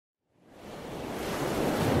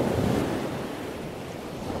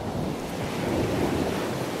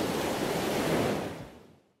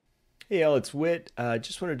Hey all, it's Whit.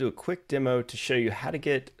 Just want to do a quick demo to show you how to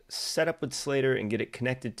get set up with Slater and get it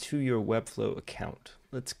connected to your Webflow account.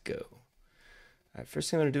 Let's go. All right,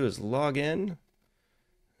 first thing I'm going to do is log in.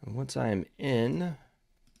 And once I am in,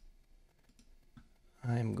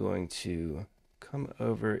 I'm going to come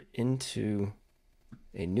over into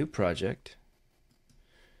a new project.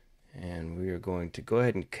 And we are going to go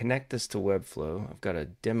ahead and connect this to Webflow. I've got a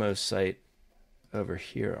demo site over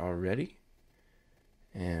here already.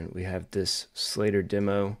 And we have this Slater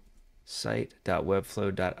demo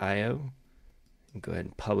site.webflow.io. Go ahead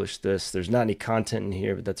and publish this. There's not any content in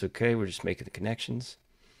here, but that's okay. We're just making the connections.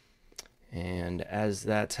 And as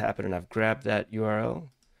that's happening, I've grabbed that URL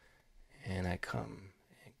and I come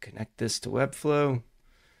and connect this to Webflow.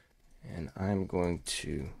 And I'm going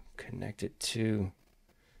to connect it to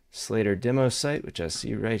Slater demo site, which I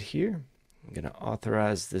see right here. I'm going to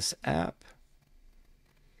authorize this app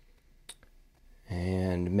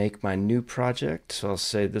and make my new project. So I'll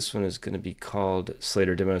say this one is going to be called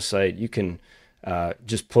Slater Demo Site. You can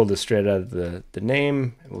just pull this straight out of the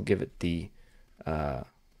name, and we'll give it the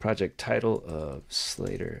project title of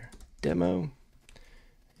Slater Demo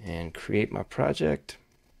and create my project.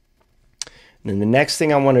 And then the next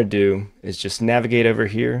thing I want to do is just navigate over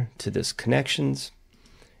here to this connections,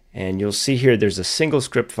 and you'll see here there's a single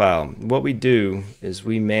script file. What we do is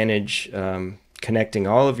we manage connecting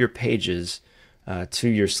all of your pages to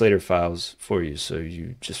your Slater files for you. So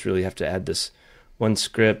you just really have to add this one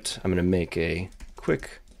script. I'm going to make a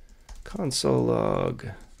quick console log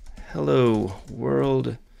hello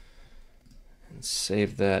world and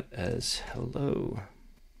save that as hello.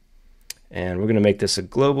 And we're going to make this a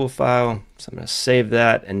global file. So I'm going to save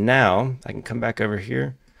that. And now I can come back over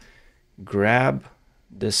here, grab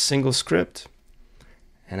this single script,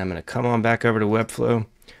 and I'm going to come on back over to Webflow.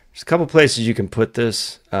 There's a couple places you can put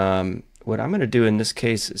this. What I'm going to do in this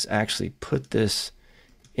case is actually put this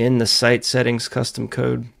in the site settings custom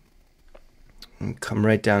code. And come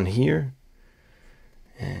right down here.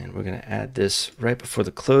 And we're going to add this right before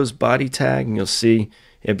the close body tag. And you'll see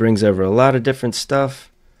it brings over a lot of different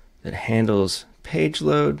stuff that handles page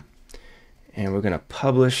load. And we're going to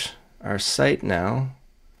publish our site now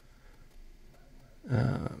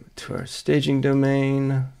to our staging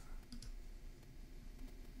domain,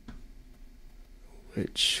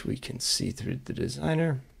 which we can see through the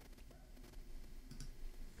designer,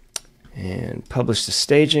 and publish the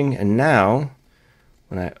staging. And now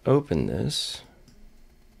when I open this,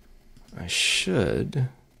 I should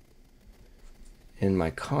in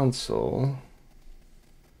my console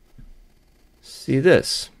see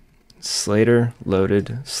this Slater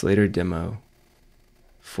loaded Slater demo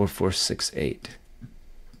 4468.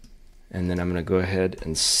 And then I'm going to go ahead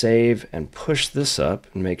and save and push this up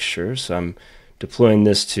and make sure. So I'm deploying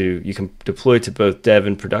this to, you can deploy to both dev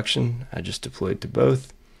and production. I just deployed to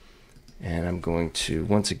both. And I'm going to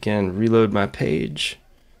once again reload my page.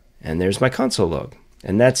 And there's my console log.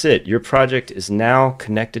 And that's it. Your project is now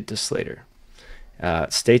connected to Slater.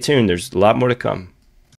 Stay tuned. There's a lot more to come.